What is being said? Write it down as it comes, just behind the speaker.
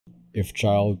If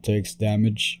Childe takes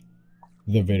damage,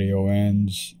 the video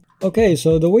ends. Okay,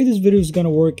 so the way this video is gonna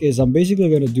work is I'm basically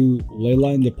gonna do Ley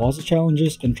Line deposit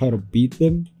challenges and try to beat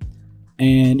them.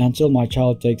 And until my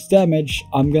Childe takes damage,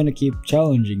 I'm gonna keep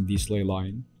challenging these Ley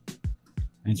Line.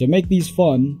 And to make these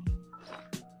fun,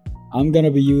 I'm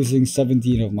gonna be using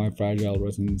 17 of my Fragile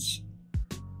Resins.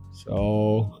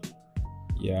 So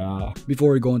yeah.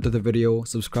 Before we go into the video,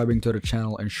 subscribing to the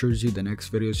channel ensures you the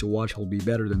next videos you watch will be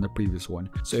better than the previous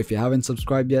one. So if you haven't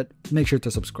subscribed yet, make sure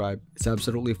to subscribe. It's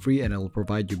absolutely free and it'll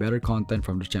provide you better content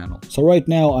from the channel. So right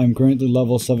now, I'm currently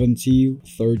level 70,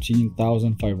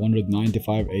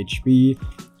 13,595 HP.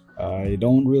 I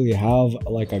don't really have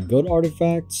like a good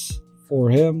artifacts for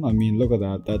him. I mean, look at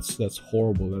that. That's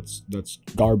horrible. That's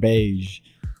garbage.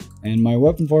 And my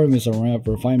weapon for him is a ramp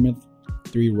refinement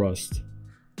 3 rust.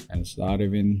 And it's not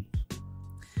even,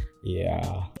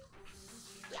 yeah.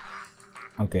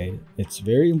 Okay, it's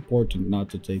very important not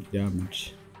to take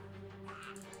damage.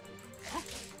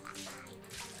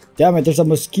 Damn it, there's a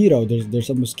mosquito. There's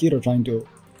a mosquito trying to.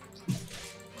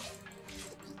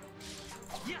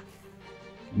 I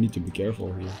need to be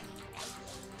careful here.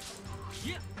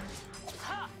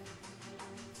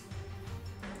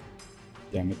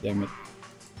 Damn it, damn it.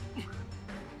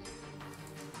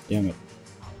 Damn it.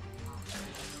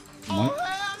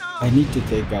 I need to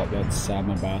take out that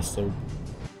Sama bastard.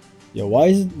 Yo, why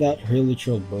isn't that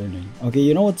Hilichurl burning? Okay,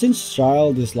 you know what? Since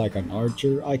Childe is like an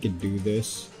archer, I could do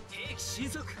this.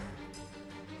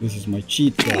 This is my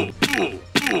cheat code.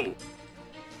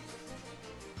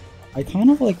 I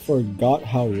kind of like forgot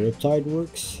how Riptide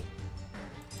works.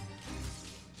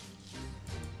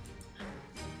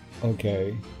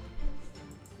 Okay.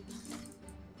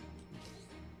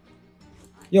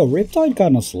 Yo, Riptide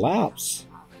kind of slaps.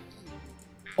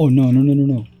 Oh no.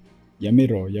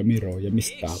 Yamiro,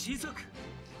 Yamistop.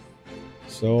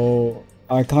 So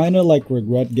I kinda like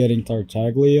regret getting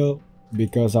Tartaglia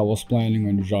because I was planning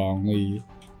on Zhongli.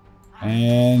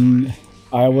 And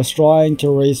I was trying to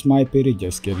raise my pity.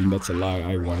 Just kidding, that's a lie.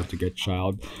 I wanted to get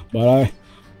Childe. But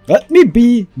let me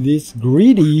be this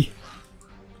greedy.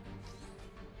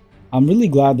 I'm really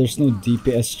glad there's no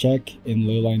DPS check in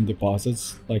Ley Line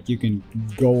deposits. Like you can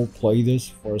go play this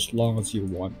for as long as you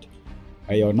want.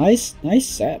 Ayo, nice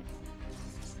set.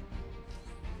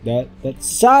 That's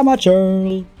Sama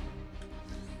Churl.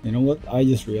 You know what? I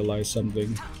just realized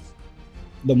something.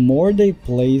 The more they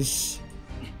place,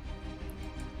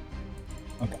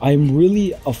 okay, I'm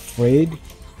really afraid.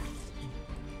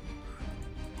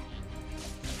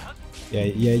 Yeah,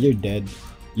 you're dead.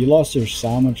 You lost your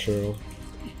Sama Churl.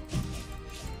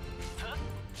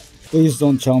 Please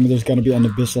don't tell me there's gonna be an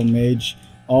Abyssal Mage.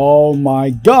 Oh my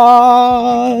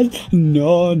god!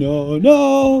 No.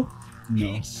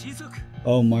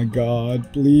 Oh my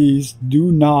god, please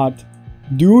do not.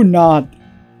 Do not.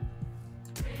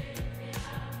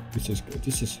 This is good.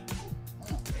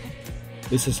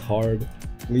 This is hard.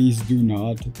 Please do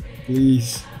not.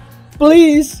 Please.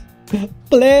 This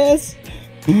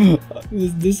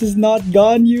is not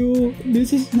Ganyu.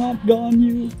 This is not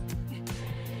Ganyu.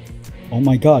 Oh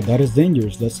my god, that is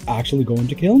dangerous. That's actually going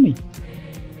to kill me.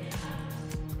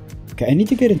 Okay, I need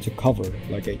to get into cover.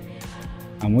 Like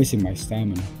I'm wasting my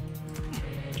stamina.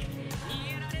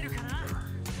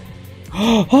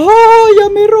 Ah,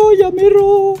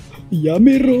 Yamiro.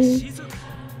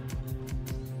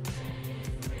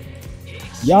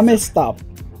 Yame, stop.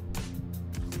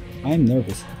 I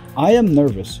am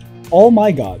nervous. Oh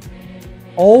my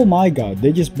god.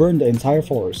 They just burned the entire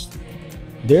forest.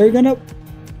 They're gonna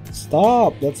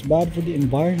stop. That's bad for the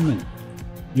environment.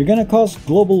 You're gonna cause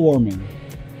global warming.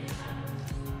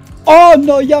 Oh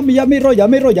no, Yamiro.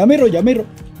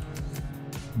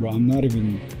 Bro,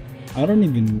 I don't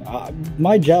even,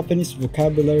 my Japanese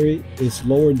vocabulary is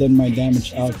lower than my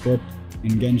damage output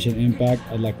in Genshin Impact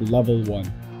at like level 1.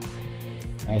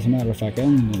 As a matter of fact, I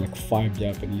only know like 5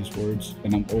 Japanese words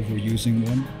and I'm overusing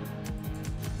one.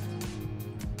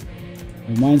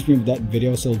 Reminds me of that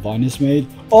video Sylvanas made.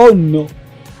 Oh no!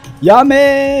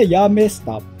 Yame,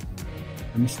 stop.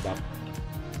 Let me stop.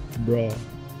 Bro.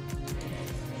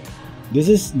 This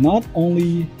is not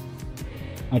only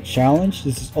a challenge,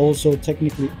 this is also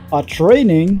technically a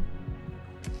training.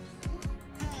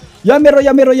 Yamiro.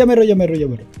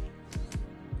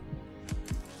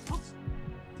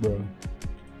 Bro.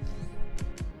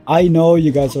 I know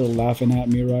you guys are laughing at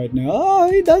me right now.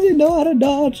 Oh, he doesn't know how to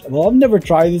dodge. Well, I've never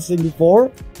tried this thing before.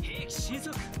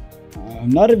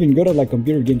 I'm not even good at like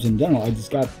computer games in general. I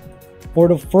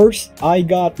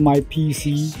got my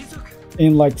PC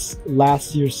in like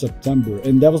last year September,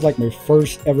 and that was like my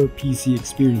first ever PC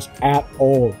experience at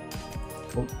all.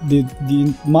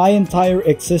 My entire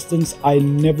existence, I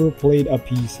never played a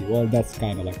PC. Well, that's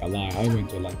kind of like a lie. I went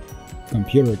to like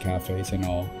computer cafes and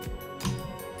all.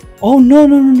 Oh no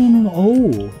no no no no no!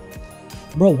 Oh,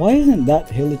 bro, why isn't that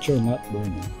Hilichur not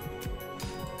burning?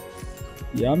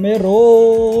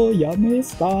 Yamero,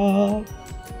 Yamesta.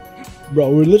 Bro,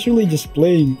 we're literally just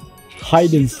playing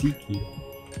hide and seek here.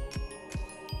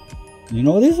 You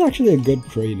know, this is actually a good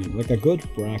training, like a good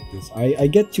practice. I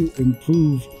get to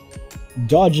improve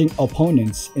dodging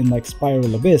opponents in like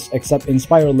Spiral Abyss, except in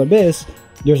Spiral Abyss,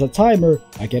 there's a timer.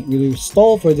 I can't really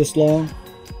stall for this long.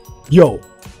 Yo!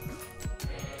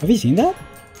 Have you seen that?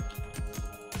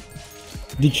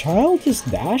 Did Childe just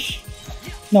dash?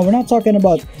 No, we're not talking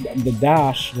about the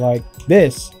dash like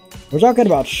this. We're talking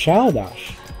about Shao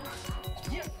Dash.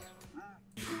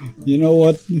 You know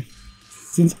what?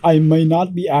 Since I might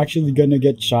not be actually gonna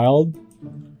get Childe,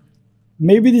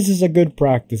 maybe this is a good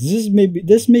practice.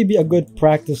 This may be a good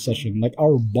practice session, like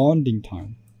our bonding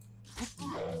time.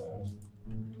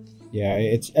 Yeah,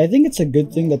 I think it's a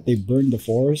good thing that they burned the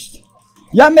forest.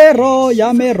 Yamero,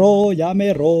 Yamero,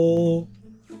 Yamero.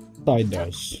 That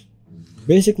does.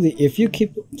 Basically, if you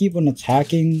keep on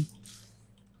attacking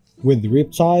with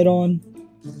Riptide on.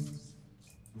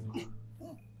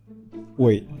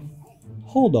 Wait.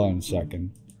 Hold on a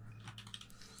second.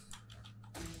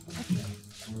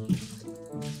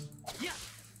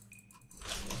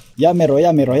 Yamero,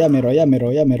 Yamero, Yamero,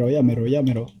 Yamero, Yamero, Yamero,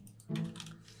 Yamero.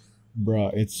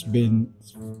 Bruh, it's been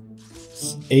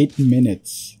 8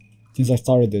 minutes since I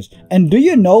started this. And did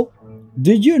you know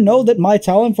that my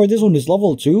talent for this one is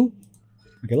level 2?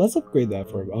 Okay, let's upgrade that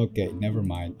for... Okay, never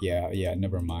mind. Yeah,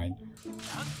 never mind.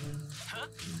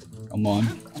 Come on.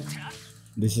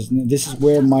 This is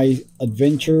where my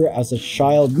adventure as a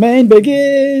child main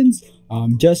begins.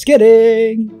 I'm just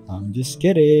kidding. I'm just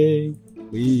kidding.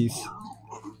 Please.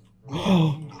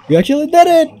 We actually did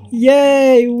it!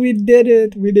 Yay! We did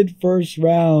it! We did first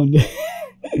round.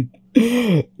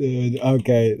 Dude,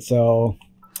 okay, so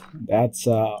that's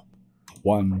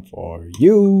one for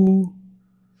you.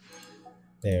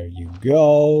 There you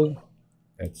go.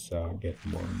 Let's get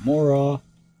more Mora.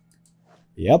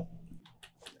 Yep.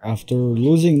 After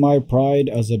losing my pride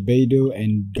as a Beidou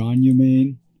and Ganyu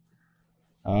main,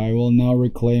 I will now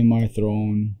reclaim my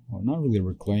throne. Well, not really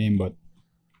reclaim, but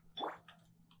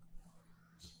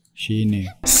Shine.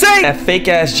 Say that fake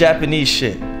ass Japanese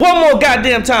shit. One more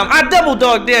goddamn time. I double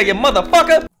dog dare you,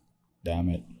 motherfucker. Damn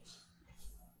it.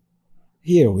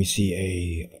 Here we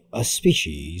see a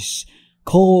species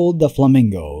called the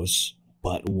flamingos,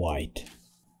 but white.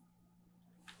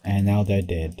 And now they're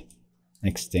dead.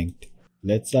 Extinct.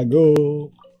 Let's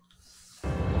go.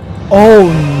 Oh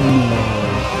no.